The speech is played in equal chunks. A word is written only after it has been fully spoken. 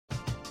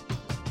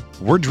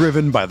We're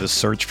driven by the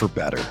search for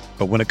better.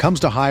 But when it comes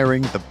to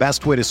hiring, the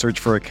best way to search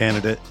for a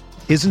candidate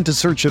isn't to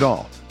search at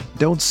all.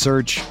 Don't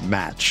search,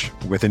 match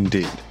with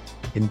Indeed.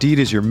 Indeed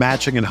is your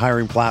matching and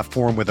hiring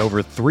platform with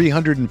over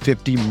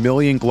 350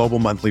 million global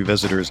monthly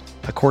visitors,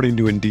 according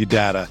to Indeed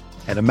data,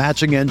 and a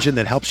matching engine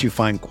that helps you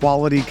find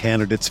quality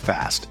candidates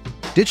fast.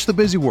 Ditch the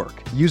busy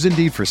work. Use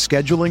Indeed for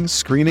scheduling,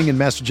 screening, and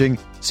messaging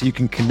so you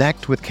can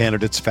connect with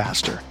candidates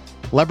faster.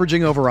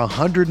 Leveraging over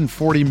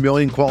 140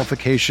 million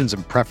qualifications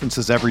and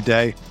preferences every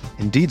day,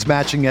 Indeed's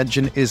matching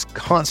engine is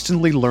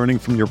constantly learning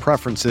from your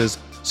preferences,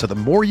 so the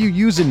more you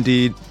use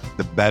Indeed,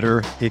 the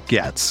better it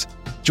gets.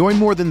 Join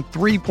more than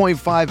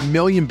 3.5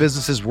 million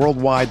businesses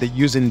worldwide that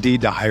use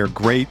Indeed to hire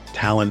great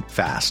talent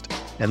fast.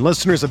 And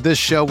listeners of this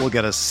show will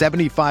get a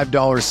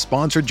 $75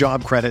 sponsored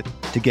job credit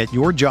to get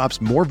your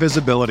jobs more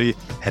visibility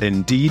at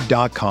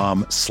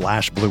Indeed.com/Blue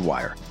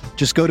Wire.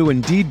 Just go to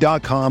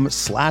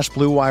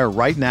Indeed.com/Blue Wire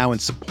right now and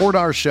support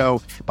our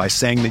show by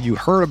saying that you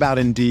heard about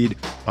Indeed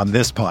on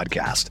this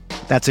podcast.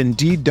 That's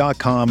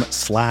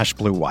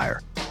Indeed.com/Blue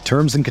Wire.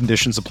 Terms and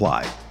conditions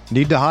apply.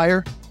 Need to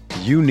hire?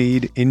 You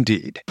need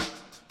Indeed.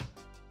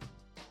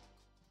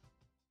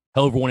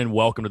 Hello, everyone, and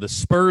welcome to the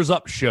Spurs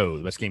Up Show,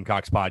 the best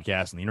Gamecocks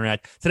podcast on the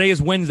internet. Today is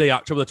Wednesday,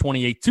 October the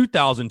 28th,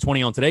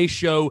 2020. On today's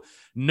show,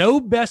 no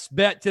best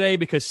bet today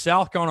because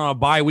South Carolina on a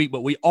bye week,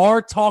 but we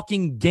are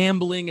talking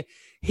gambling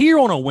here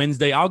on a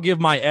Wednesday. I'll give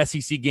my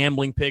SEC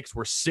gambling picks.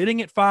 We're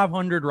sitting at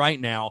 500 right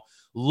now,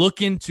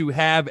 looking to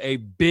have a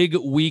big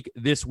week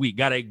this week.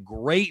 Got a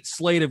great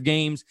slate of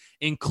games,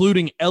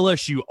 including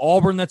LSU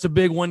Auburn. That's a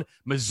big one.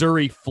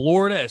 Missouri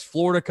Florida, as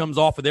Florida comes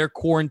off of their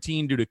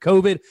quarantine due to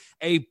COVID.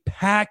 A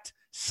packed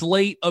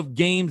slate of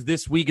games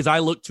this week as I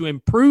look to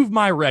improve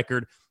my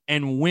record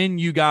and win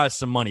you guys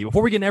some money.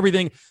 Before we get into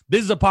everything,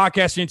 this is a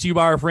podcast sent to you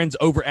by our friends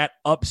over at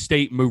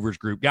Upstate Movers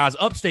Group. Guys,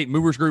 Upstate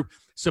Movers Group,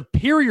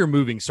 superior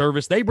moving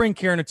service. They bring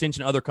care and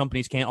attention other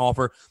companies can't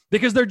offer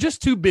because they're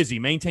just too busy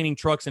maintaining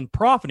trucks and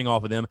profiting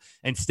off of them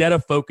instead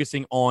of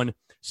focusing on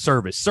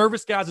service.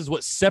 Service, guys, is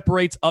what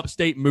separates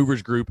Upstate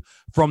Movers Group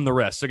from the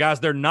rest. So, guys,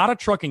 they're not a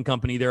trucking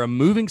company. They're a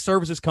moving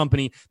services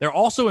company. They're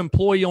also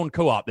employee-owned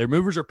co-op. Their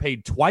movers are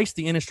paid twice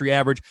the industry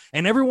average,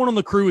 and everyone on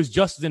the crew is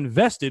just as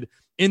invested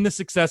in the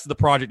success of the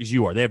project as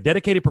you are. They have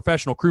dedicated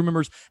professional crew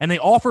members, and they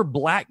offer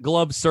black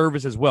glove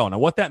service as well. Now,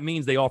 what that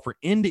means, they offer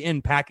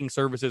end-to-end packing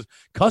services,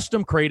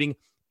 custom crating,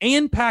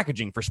 and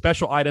packaging for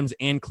special items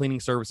and cleaning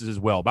services as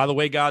well. By the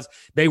way, guys,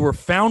 they were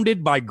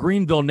founded by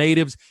Greenville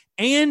natives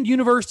and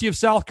University of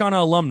South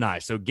Carolina alumni.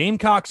 So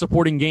Gamecock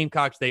supporting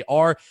Gamecocks. They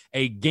are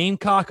a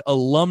Gamecock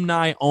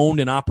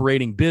alumni-owned and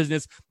operating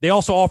business. They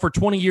also offer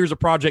 20 years of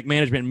project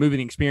management and moving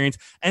experience,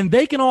 and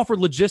they can offer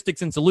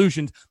logistics and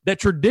solutions that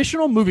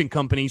traditional moving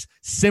companies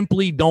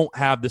simply don't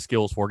have the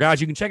skills for.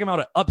 Guys, you can check them out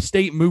at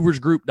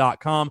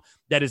upstatemoversgroup.com.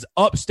 That is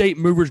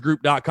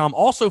upstatemoversgroup.com.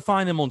 Also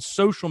find them on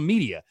social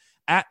media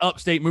at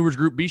Upstate Movers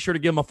Group. Be sure to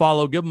give them a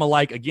follow, give them a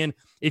like. Again,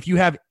 if you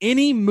have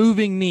any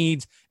moving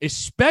needs,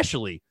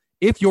 especially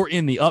if you're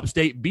in the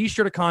Upstate, be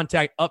sure to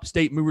contact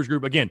Upstate Movers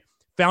Group. Again,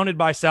 founded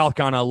by South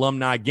Carolina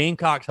alumni,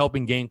 Gamecocks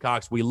helping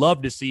Gamecocks. We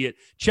love to see it.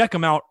 Check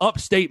them out,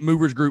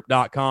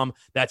 upstatemoversgroup.com.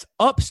 That's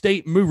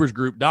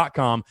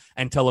upstatemoversgroup.com,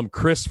 and tell them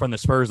Chris from the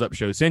Spurs Up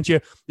Show sent you.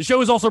 The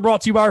show is also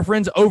brought to you by our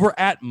friends over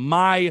at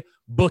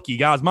MyBookie.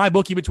 Guys,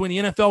 MyBookie, between the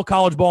NFL,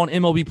 college ball,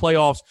 and MLB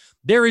playoffs,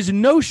 there is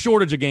no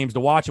shortage of games to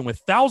watch, and with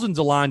thousands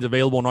of lines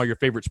available on all your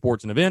favorite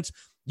sports and events,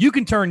 you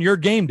can turn your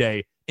game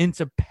day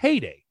into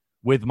payday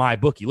with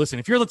MyBookie. Listen,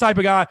 if you're the type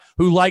of guy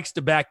who likes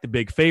to back the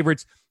big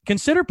favorites,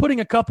 consider putting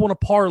a couple in a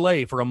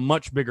parlay for a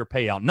much bigger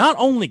payout. Not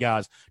only,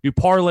 guys, do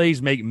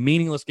parlays make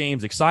meaningless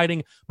games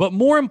exciting, but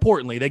more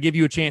importantly, they give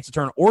you a chance to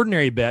turn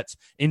ordinary bets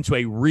into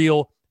a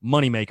real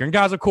moneymaker. And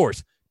guys, of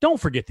course,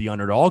 don't forget the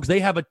underdogs. They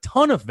have a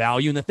ton of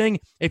value. And the thing,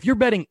 if you're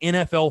betting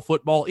NFL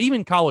football,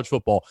 even college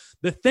football,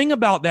 the thing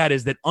about that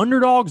is that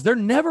underdogs, they're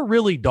never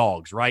really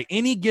dogs, right?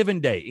 Any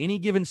given day, any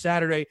given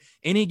Saturday,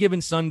 any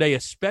given Sunday,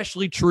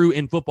 especially true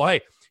in football.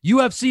 Hey,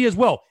 UFC as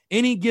well.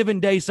 Any given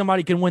day,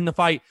 somebody can win the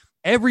fight.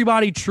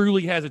 Everybody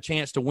truly has a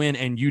chance to win,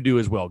 and you do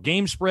as well.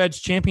 Game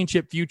spreads,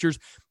 championship futures,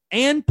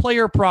 and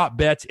player prop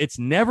bets. It's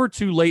never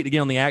too late to get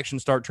on the action,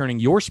 start turning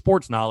your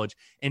sports knowledge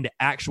into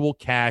actual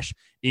cash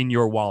in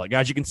your wallet.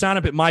 Guys, you can sign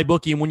up at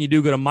MyBookie, and when you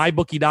do, go to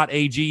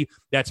mybookie.ag.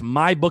 That's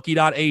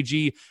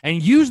mybookie.ag,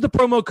 and use the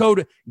promo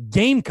code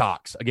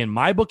Gamecocks. Again,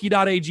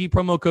 mybookie.ag,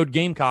 promo code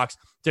Gamecocks,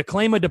 to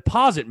claim a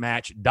deposit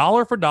match,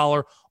 dollar for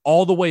dollar,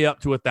 all the way up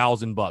to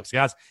 $1,000.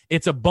 Guys,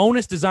 it's a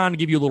bonus designed to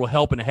give you a little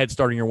help and a head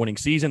start in your winning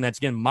season. That's,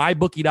 again,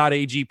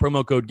 mybookie.ag,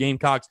 promo code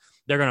Gamecocks.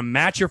 They're going to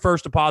match your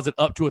first deposit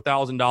up to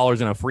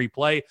 $1,000 in a free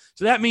play.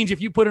 So that means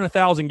if you put in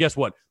 $1,000, guess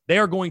what? They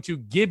are going to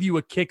give you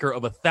a kicker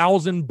of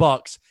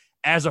 $1,000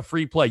 as a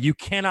free play. You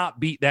cannot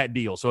beat that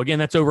deal. So again,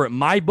 that's over at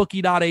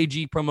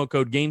mybookie.ag, promo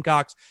code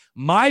Gamecocks.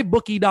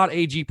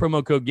 Mybookie.ag,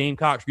 promo code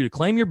Gamecocks for you to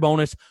claim your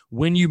bonus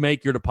when you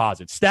make your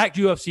deposit. Stacked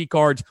UFC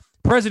cards,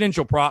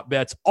 presidential prop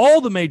bets,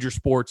 all the major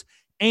sports,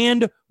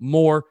 and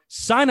more.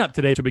 Sign up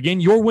today to begin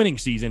your winning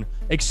season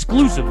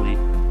exclusively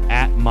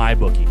at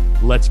MyBookie.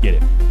 Let's get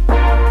it.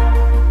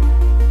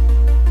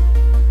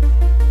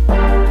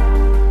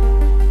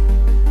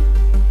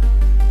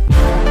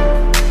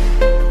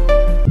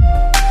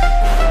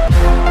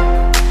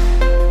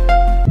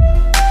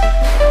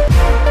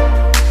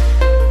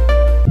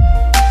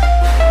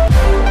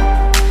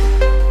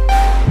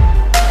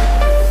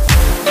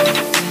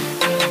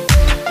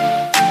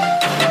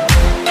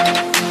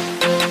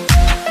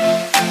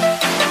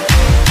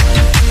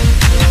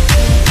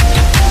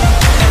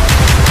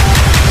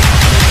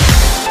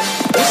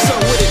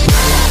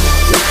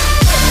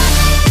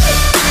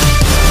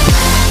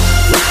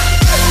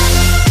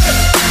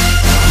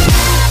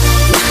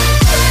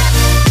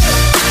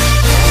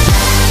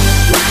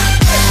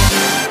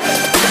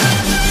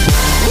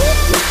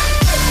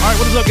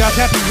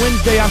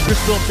 Wednesday. I'm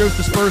Chris Phillips, host of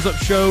the Spurs Up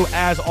Show.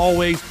 As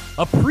always,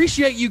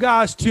 appreciate you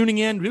guys tuning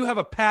in. We do have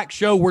a packed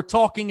show. We're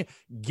talking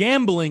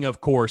gambling, of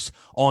course,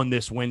 on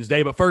this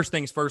Wednesday. But first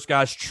things first,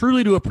 guys,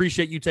 truly do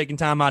appreciate you taking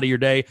time out of your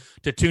day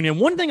to tune in.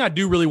 One thing I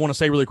do really want to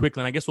say really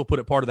quickly, and I guess we'll put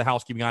it part of the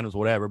housekeeping items,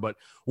 whatever, but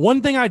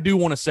one thing I do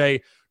want to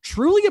say,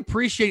 truly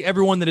appreciate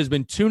everyone that has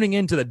been tuning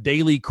into the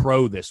Daily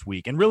Crow this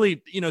week. And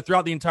really,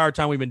 throughout the entire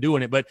time we've been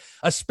doing it, but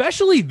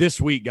especially this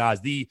week,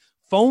 guys, the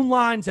phone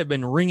lines have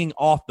been ringing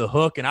off the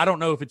hook, and I don't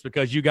know if it's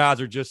because you guys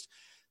are just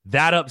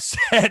that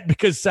upset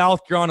because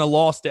South Carolina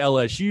lost to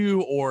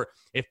LSU, or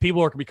if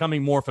people are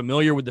becoming more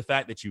familiar with the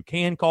fact that you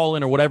can call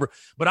in or whatever.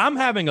 But I'm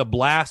having a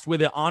blast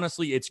with it.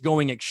 Honestly, it's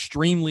going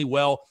extremely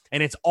well,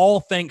 and it's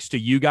all thanks to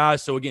you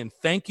guys. So again,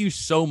 thank you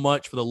so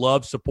much for the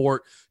love,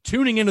 support,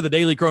 tuning into the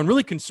Daily Crow, and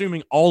really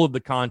consuming all of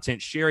the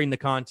content, sharing the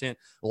content,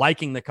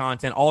 liking the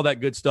content, all that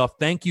good stuff.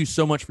 Thank you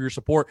so much for your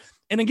support.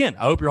 And again,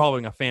 I hope you're all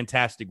having a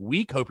fantastic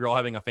week. Hope you're all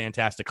having a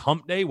fantastic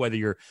hump day, whether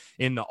you're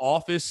in the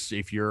office,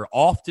 if you're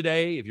off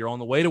today, if you're on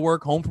the way to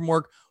work, home from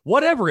work,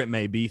 whatever it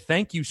may be.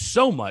 Thank you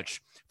so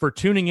much for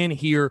tuning in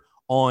here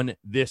on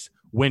this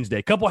Wednesday.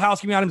 A couple of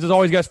housekeeping items as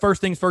always, guys. First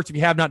things first, if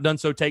you have not done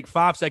so, take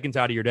 5 seconds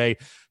out of your day.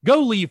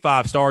 Go leave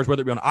 5 stars,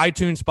 whether it be on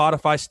iTunes,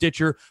 Spotify,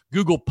 Stitcher,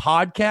 Google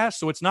Podcasts.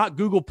 So it's not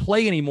Google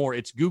Play anymore.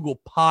 It's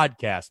Google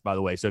Podcasts, by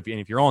the way. So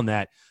if you're on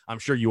that, I'm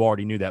sure you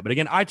already knew that. But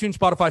again, iTunes,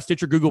 Spotify,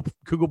 Stitcher, Google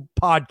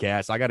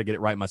Podcasts. I got to get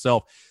it right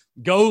myself.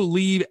 Go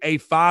leave a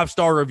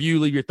 5-star review.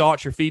 Leave your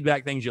thoughts, your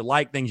feedback, things you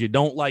like, things you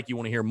don't like, you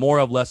want to hear more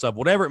of, less of,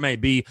 whatever it may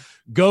be.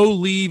 Go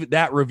leave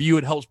that review.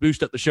 It helps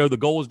boost up the show. The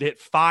goal is to hit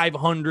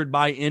 500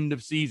 by end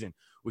of season.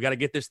 We got to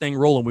get this thing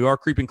rolling. We are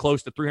creeping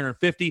close to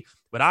 350,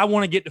 but I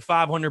want to get to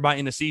 500 by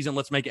end of season.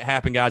 Let's make it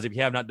happen, guys. If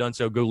you have not done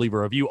so, go leave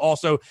a review.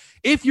 Also,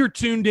 if you're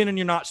tuned in and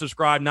you're not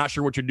subscribed, not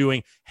sure what you're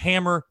doing,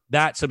 hammer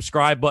that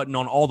subscribe button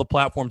on all the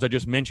platforms I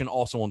just mentioned,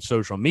 also on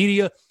social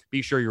media.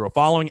 Be sure you're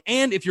following.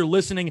 And if you're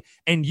listening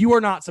and you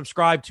are not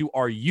subscribed to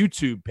our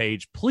YouTube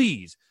page,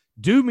 please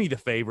do me the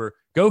favor.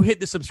 Go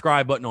hit the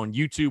subscribe button on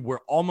YouTube. We're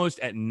almost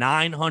at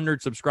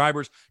 900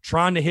 subscribers,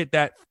 trying to hit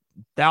that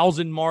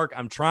 1,000 mark.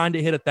 I'm trying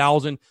to hit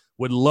 1,000.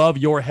 Would love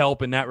your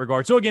help in that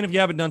regard. So again, if you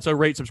haven't done so,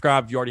 rate,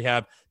 subscribe. If you already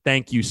have,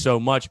 thank you so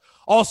much.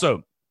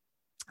 Also,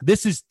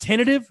 this is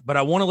tentative, but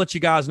I want to let you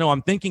guys know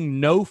I'm thinking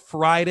no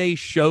Friday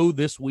show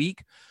this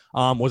week.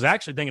 Was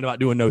actually thinking about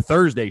doing no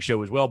Thursday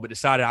show as well, but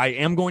decided I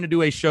am going to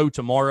do a show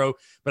tomorrow,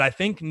 but I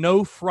think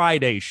no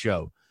Friday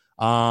show.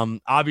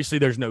 Obviously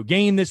there's no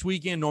game this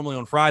weekend. Normally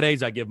on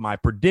Fridays, I give my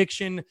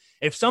prediction.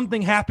 If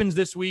something happens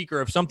this week,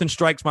 or if something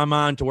strikes my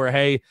mind to where,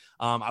 hey,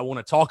 I want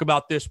to talk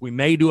about this, we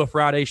may do a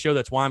Friday show.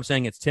 That's why I'm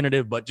saying it's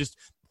tentative, but just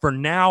for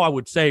now, I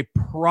would say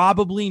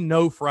probably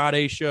no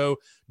Friday show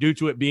due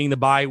to it being the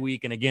bye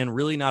week. And again,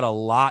 really not a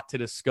lot to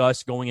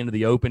discuss going into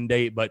the open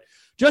date, but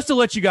just to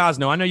let you guys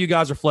know, I know you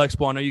guys are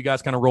flexible. I know you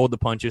guys kind of rolled the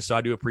punches, so I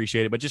do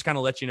appreciate it. But just kind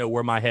of let you know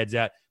where my head's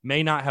at.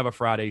 May not have a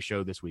Friday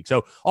show this week.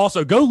 So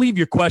also go leave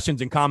your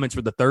questions and comments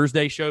for the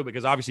Thursday show,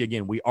 because obviously,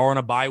 again, we are on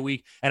a bye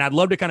week. And I'd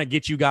love to kind of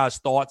get you guys'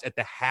 thoughts at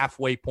the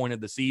halfway point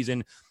of the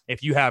season.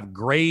 If you have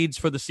grades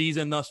for the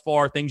season thus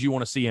far, things you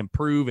want to see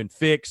improve and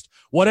fixed,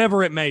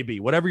 whatever it may be,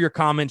 whatever your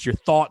comments, your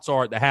thoughts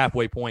are at the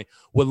halfway point,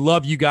 would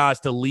love you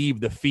guys to leave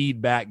the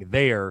feedback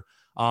there.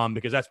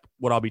 Because that's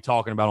what I'll be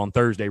talking about on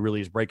Thursday,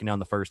 really, is breaking down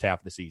the first half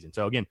of the season.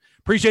 So, again,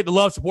 appreciate the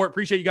love, support.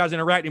 Appreciate you guys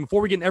interacting.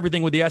 Before we get into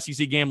everything with the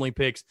SEC gambling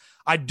picks,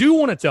 I do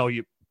want to tell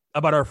you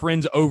about our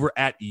friends over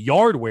at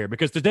Yardware,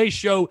 because today's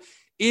show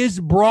is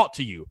brought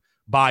to you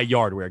by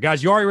Yardware.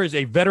 Guys, Yardware is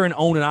a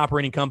veteran-owned and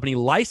operating company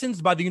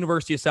licensed by the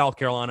University of South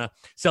Carolina,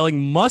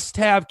 selling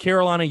must-have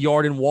Carolina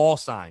yard and wall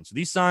signs. So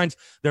these signs,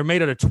 they're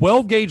made out of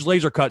 12-gauge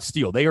laser-cut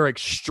steel. They are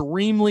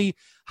extremely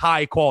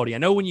high quality. I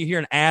know when you hear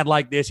an ad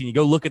like this and you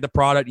go look at the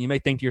product, and you may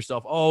think to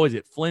yourself, oh, is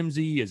it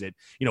flimsy? Is it,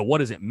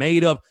 what is it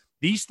made of?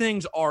 These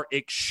things are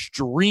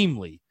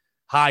extremely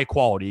high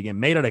quality. Again,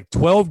 made out of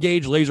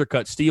 12-gauge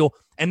laser-cut steel,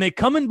 and they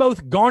come in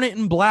both garnet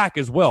and black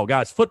as well.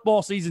 Guys,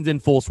 football season's in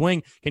full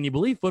swing. Can you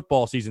believe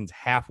football season's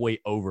halfway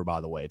over,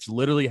 by the way? It's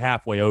literally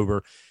halfway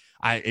over.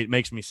 It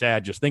makes me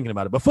sad just thinking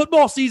about it. But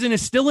football season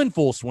is still in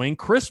full swing.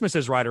 Christmas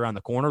is right around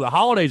the corner. The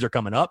holidays are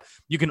coming up.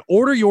 You can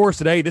order yours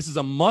today. This is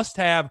a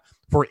must-have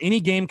for any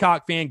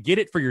Gamecock fan. Get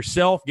it for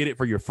yourself. Get it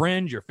for your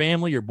friends, your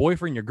family, your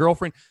boyfriend, your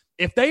girlfriend.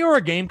 If they are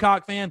a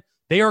Gamecock fan,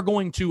 they are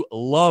going to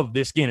love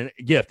this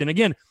gift. And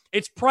again,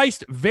 it's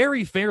priced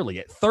very fairly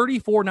at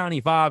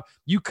 $34.95.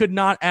 You could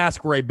not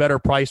ask for a better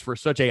price for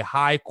such a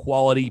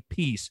high-quality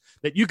piece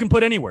that you can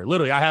put anywhere.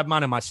 Literally, I have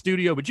mine in my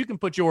studio, but you can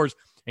put yours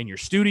in your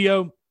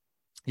studio,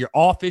 your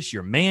office,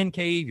 your man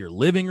cave, your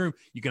living room.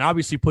 You can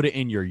obviously put it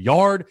in your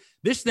yard.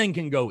 This thing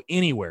can go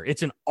anywhere.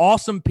 It's an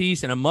awesome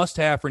piece and a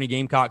must-have for any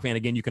Gamecock fan.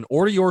 Again, you can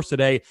order yours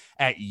today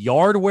at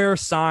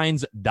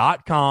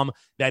yardwaresigns.com.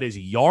 That is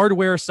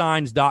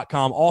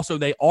yardwaresigns.com. Also,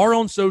 they are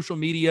on social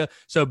media,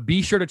 so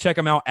be sure to check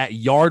them out at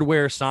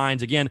Yardware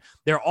Signs. Again,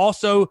 they're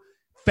also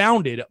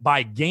founded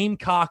by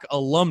Gamecock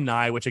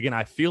alumni, which, again,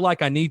 I feel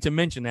like I need to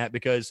mention that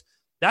because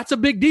That's a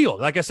big deal.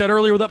 Like I said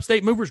earlier with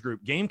Upstate Movers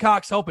Group,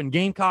 Gamecocks helping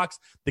Gamecocks,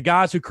 the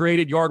guys who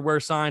created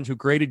Yardwear signs, who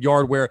created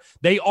Yardwear,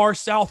 they are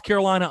South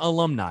Carolina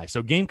alumni.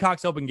 So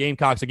Gamecocks helping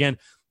Gamecocks. Again,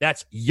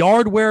 that's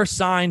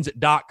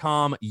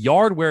yardwearsigns.com,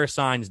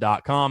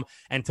 yardwearsigns.com,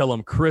 and tell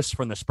them Chris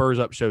from the Spurs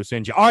Up Show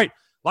sends you. All right,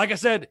 like I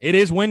said, it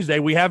is Wednesday.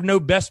 We have no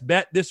best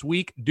bet this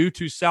week due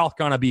to South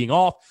Carolina being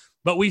off,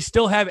 but we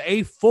still have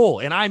a full,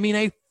 and I mean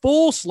a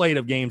full slate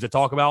of games to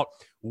talk about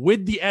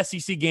with the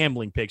SEC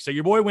gambling picks. So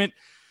your boy went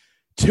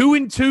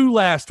 2-2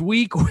 last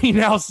week. We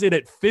now sit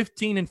at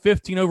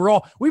 15-15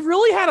 overall. We've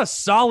really had a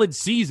solid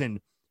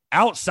season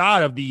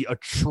outside of the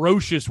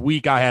atrocious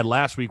week I had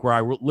last week where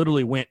I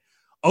literally went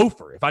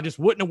over. If I just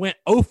wouldn't have went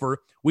over,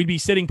 we'd be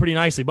sitting pretty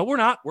nicely. But we're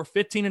not. We're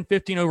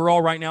 15-15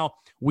 overall right now.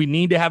 We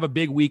need to have a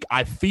big week.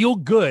 I feel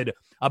good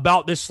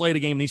about this slate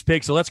of game, these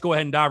picks. So let's go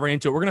ahead and dive right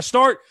into it. We're going to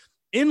start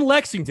in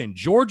Lexington.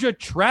 Georgia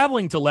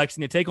traveling to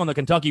Lexington to take on the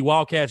Kentucky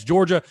Wildcats.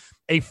 Georgia,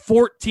 a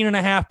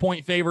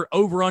 14.5-point favorite,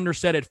 over-under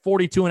set at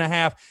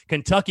 42.5.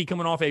 Kentucky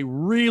coming off a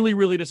really,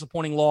 really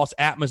disappointing loss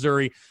at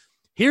Missouri.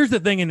 Here's the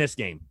thing in this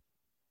game.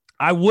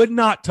 I would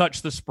not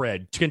touch the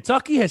spread.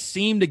 Kentucky has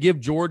seemed to give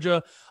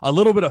Georgia a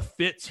little bit of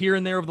fits here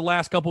and there over the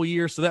last couple of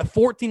years, so that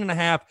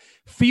 14.5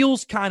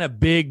 feels kind of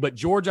big, but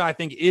Georgia, I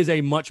think, is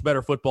a much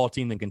better football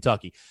team than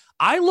Kentucky.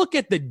 I look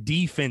at the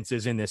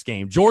defenses in this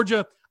game.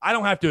 Georgia, I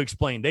don't have to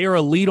explain. They are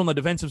elite on the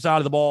defensive side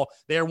of the ball.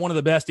 They are one of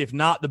the best, if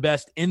not the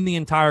best, in the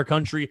entire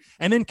country.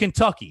 And then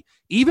Kentucky,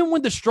 even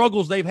with the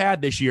struggles they've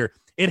had this year,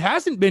 it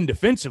hasn't been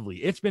defensively.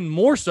 It's been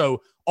more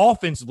so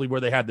offensively where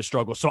they had the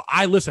struggle. So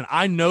I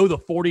know the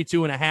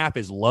 42.5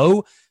 is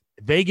low.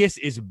 Vegas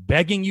is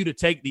begging you to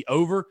take the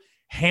over,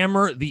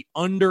 hammer the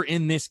under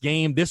in this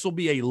game. This will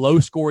be a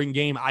low-scoring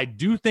game. I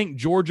do think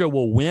Georgia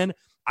will win.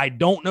 I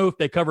don't know if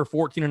they cover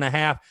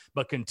 14.5,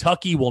 but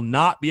Kentucky will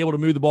not be able to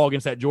move the ball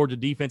against that Georgia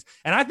defense.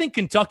 And I think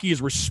Kentucky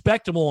is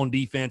respectable on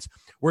defense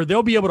where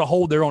they'll be able to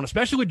hold their own,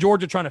 especially with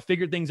Georgia trying to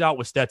figure things out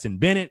with Stetson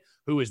Bennett,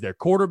 who is their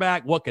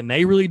quarterback. What can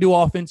they really do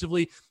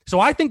offensively? So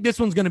I think this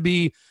one's going to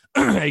be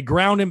a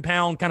ground and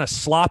pound kind of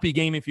sloppy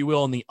game, if you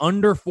will, and the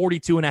under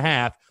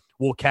 42.5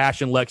 will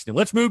cash in Lexington.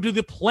 Let's move to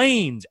the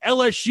Plains.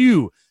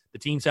 LSU, the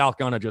team South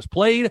Carolina just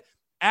played,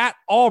 at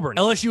Auburn.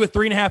 LSU a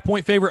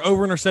 3.5-point favorite,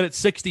 over under set at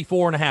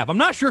 64.5. I'm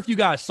not sure if you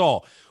guys saw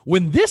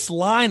when this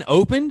line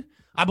opened,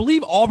 I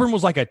believe Auburn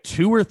was like a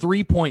 2 or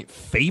 3 point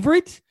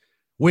favorite,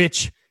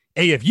 which,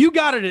 hey, if you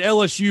got it at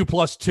LSU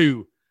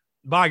 +2,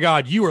 by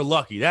God, you are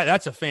lucky.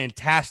 That's a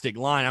fantastic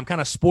line. I'm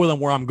kind of spoiling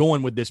where I'm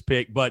going with this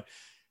pick, but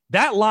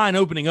that line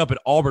opening up at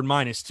Auburn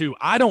 -2,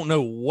 I don't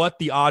know what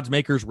the odds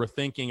makers were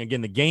thinking.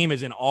 Again, the game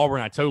is in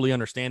Auburn. I totally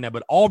understand that,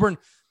 but Auburn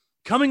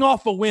coming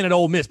off a win at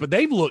Ole Miss, but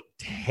they've looked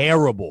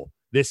terrible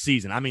this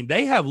season. I mean,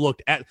 they have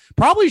looked at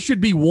probably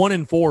should be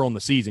 1-4 on the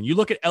season. You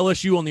look at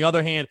LSU on the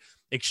other hand,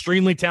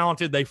 extremely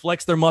talented. They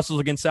flex their muscles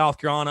against South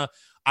Carolina.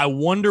 I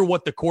wonder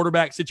what the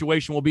quarterback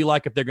situation will be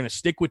like, if they're going to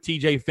stick with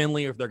TJ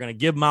Finley or if they're going to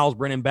give Miles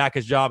Brennan back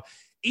his job.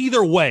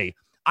 Either way,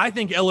 I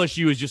think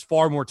LSU is just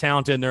far more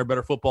talented and they're a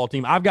better football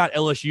team. I've got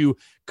LSU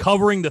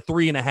covering the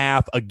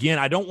 3.5. Again,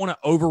 I don't want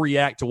to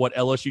overreact to what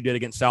LSU did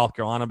against South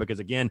Carolina because,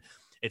 again,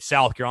 it's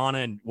South Carolina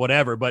and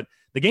whatever. But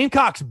the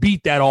Gamecocks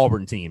beat that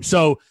Auburn team.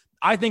 So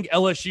I think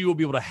LSU will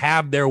be able to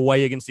have their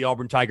way against the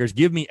Auburn Tigers.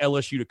 Give me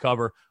LSU to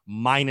cover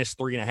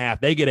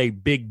 -3.5. They get a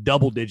big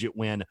double-digit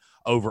win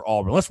over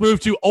Auburn. Let's move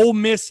to Ole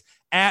Miss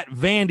at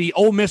Vandy.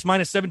 Ole Miss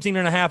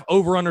 -17.5,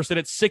 over-under set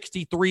at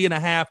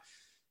 63.5.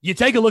 You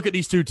take a look at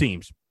these two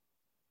teams.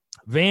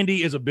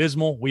 Vandy is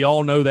abysmal. We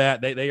all know that.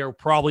 They are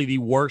probably the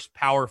worst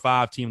Power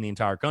 5 team in the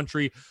entire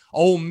country.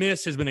 Ole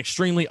Miss has been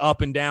extremely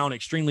up and down,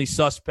 extremely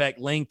suspect.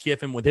 Lane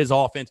Kiffin with his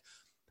offense.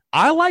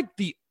 I like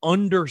the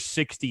under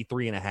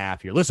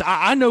 63.5 here. Listen,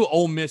 I know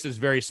Ole Miss is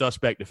very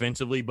suspect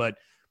defensively, but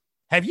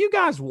have you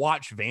guys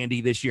watched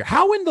Vandy this year?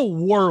 How in the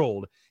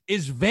world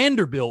is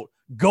Vanderbilt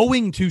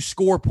going to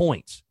score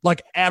points,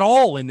 like at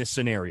all in this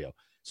scenario?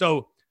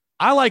 So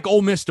I like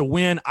Ole Miss to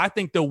win. I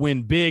think they'll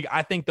win big.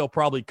 I think they'll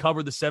probably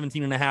cover the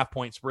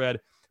 17.5-point spread.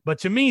 But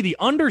to me, the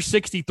under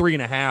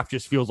 63.5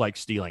 just feels like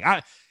stealing.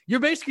 You're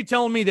basically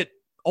telling me that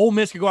Ole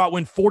Miss could go out and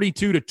win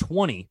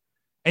 42-20.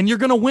 And you're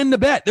going to win the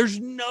bet. There's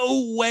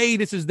no way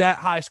this is that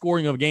high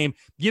scoring of a game.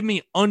 Give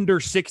me under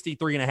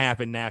 63.5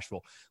 in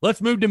Nashville.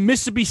 Let's move to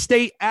Mississippi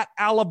State at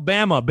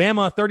Alabama.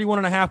 Bama, a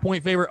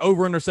 31.5-point favorite,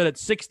 over under set at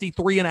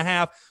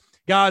 63.5.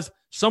 Guys,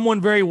 someone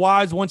very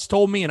wise once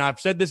told me, and I've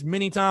said this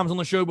many times on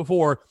the show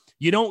before,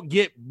 you don't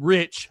get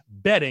rich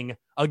betting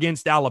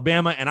against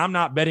Alabama, and I'm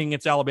not betting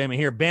against Alabama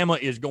here. Bama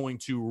is going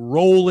to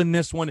roll in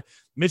this one.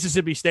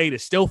 Mississippi State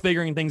is still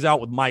figuring things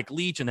out with Mike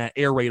Leach and that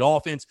air raid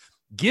offense.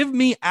 Give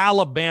me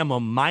Alabama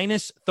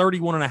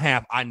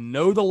 -31.5. I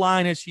know the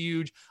line is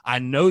huge. I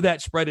know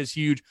that spread is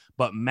huge,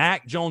 but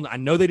Mac Jones, I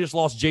know they just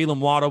lost Jalen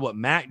Waddle, but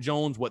Mac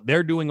Jones, what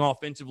they're doing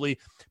offensively,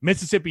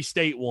 Mississippi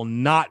State will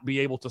not be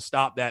able to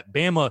stop that.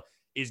 Bama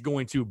is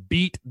going to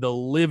beat the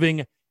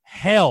living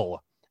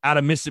hell out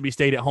of Mississippi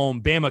State at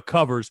home. Bama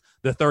covers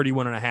the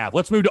 31.5.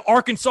 Let's move to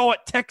Arkansas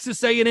at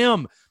Texas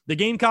A&M. The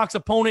Gamecocks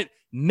opponent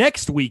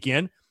next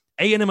weekend.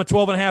 A&M a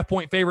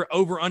 12.5-point favorite,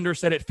 over-under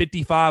set at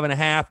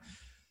 55.5.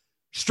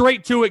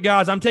 Straight to it,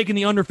 guys. I'm taking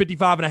the under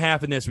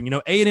 55.5 in this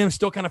one. A&M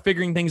still kind of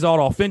figuring things out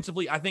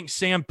offensively. I think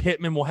Sam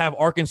Pittman will have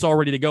Arkansas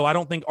ready to go. I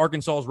don't think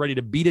Arkansas is ready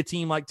to beat a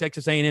team like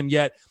Texas A&M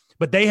yet,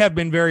 but they have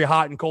been very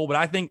hot and cold. But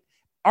I think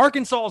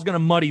Arkansas is going to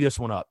muddy this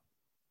one up.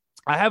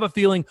 I have a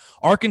feeling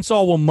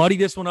Arkansas will muddy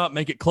this one up,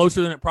 make it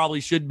closer than it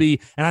probably should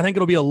be, and I think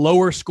it'll be a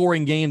lower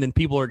scoring game than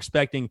people are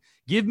expecting.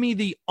 Give me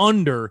the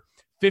under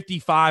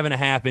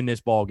 55.5 in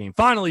this ball game.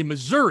 Finally,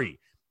 Missouri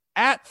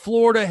at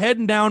Florida,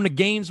 heading down to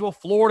Gainesville,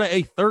 Florida,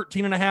 a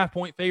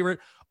 13.5-point favorite,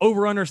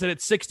 over-under set at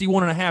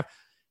 61.5.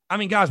 I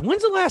mean, guys,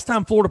 when's the last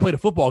time Florida played a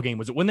football game?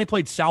 Was it when they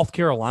played South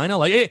Carolina?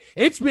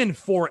 It's been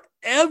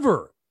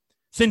forever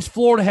since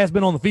Florida has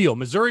been on the field.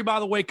 Missouri, by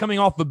the way, coming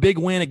off a big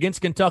win against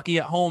Kentucky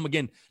at home.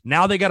 Again,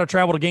 now they got to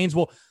travel to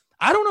Gainesville.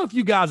 I don't know if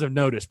you guys have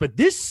noticed, but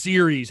this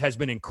series has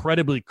been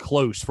incredibly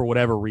close for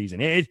whatever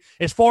reason.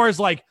 As far as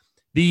like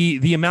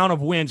the amount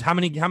of wins, how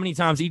many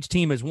times each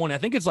team has won, I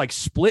think it's like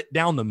split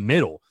down the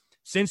middle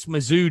since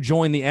Mizzou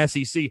joined the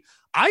SEC.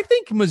 I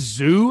think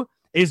Mizzou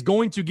is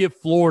going to give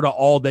Florida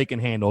all they can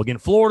handle. Again,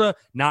 Florida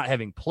not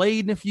having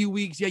played in a few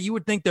weeks. Yeah, you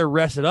would think they're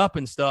rested up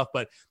and stuff,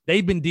 but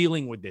they've been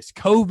dealing with this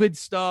COVID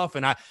stuff.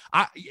 And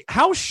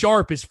how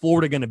sharp is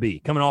Florida going to be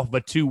coming off of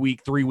a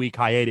 2-week, 3-week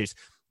hiatus?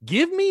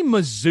 Give me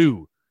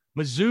Mizzou.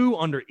 Mizzou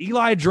under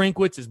Eli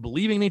Drinkwitz is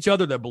believing in each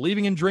other. They're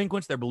believing in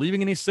Drinkwitz. They're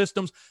believing in his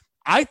systems.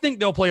 I think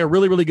they'll play a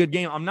really, really good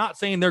game. I'm not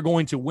saying they're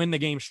going to win the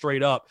game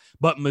straight up,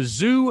 but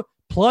Mizzou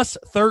plus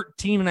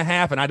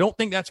 13.5, and I don't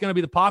think that's going to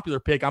be the popular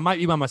pick. I might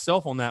be by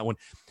myself on that one,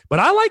 but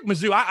I like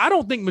Mizzou. I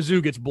don't think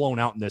Mizzou gets blown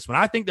out in this one.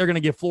 I think they're going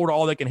to give Florida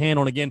all they can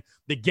handle. And again,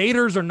 the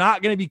Gators are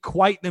not going to be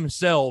quite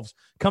themselves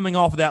coming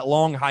off of that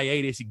long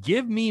hiatus.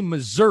 Give me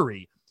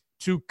Missouri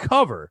to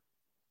cover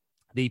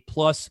the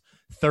plus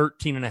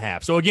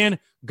 13.5. So again,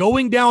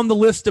 going down the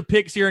list of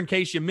picks here in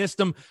case you missed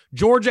them.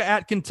 Georgia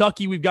at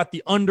Kentucky, we've got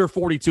the under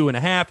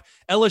 42.5.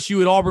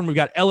 LSU at Auburn, we've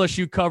got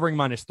LSU covering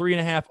minus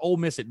 3.5. Ole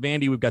Miss at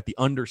Vandy, we've got the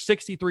under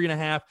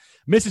 63.5.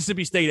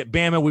 Mississippi State at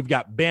Bama, we've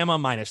got Bama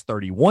minus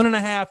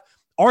 31.5.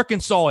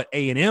 Arkansas at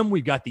A&M,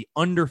 we've got the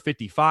under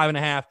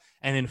 55.5.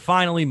 And then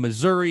finally,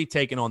 Missouri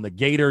taking on the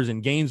Gators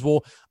in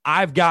Gainesville.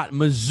 I've got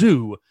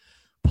Mizzou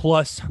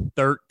plus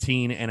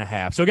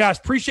 13.5. So, guys,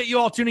 appreciate you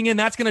all tuning in.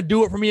 That's going to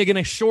do it for me. Again,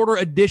 a shorter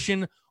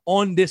edition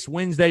on this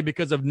Wednesday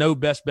because of no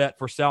best bet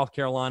for South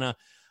Carolina.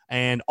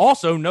 And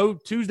also no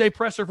Tuesday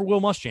presser for Will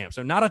Muschamp.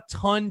 So not a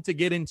ton to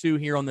get into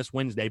here on this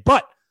Wednesday.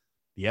 But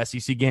the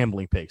SEC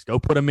gambling picks, go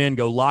put them in,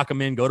 go lock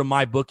them in, go to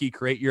MyBookie,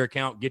 create your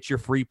account, get your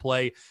free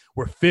play.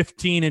 We're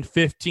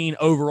 15-15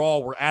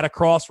 overall. We're at a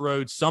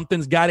crossroads.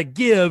 Something's got to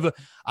give.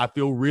 I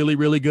feel really,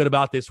 really good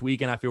about this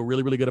week, and I feel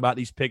really, really good about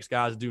these picks,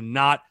 guys. Do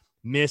not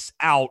miss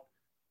out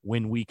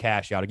when we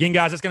cash out. Again,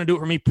 guys, that's going to do it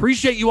for me.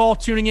 Appreciate you all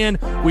tuning in.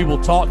 We will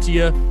talk to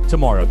you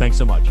tomorrow. Thanks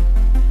so much.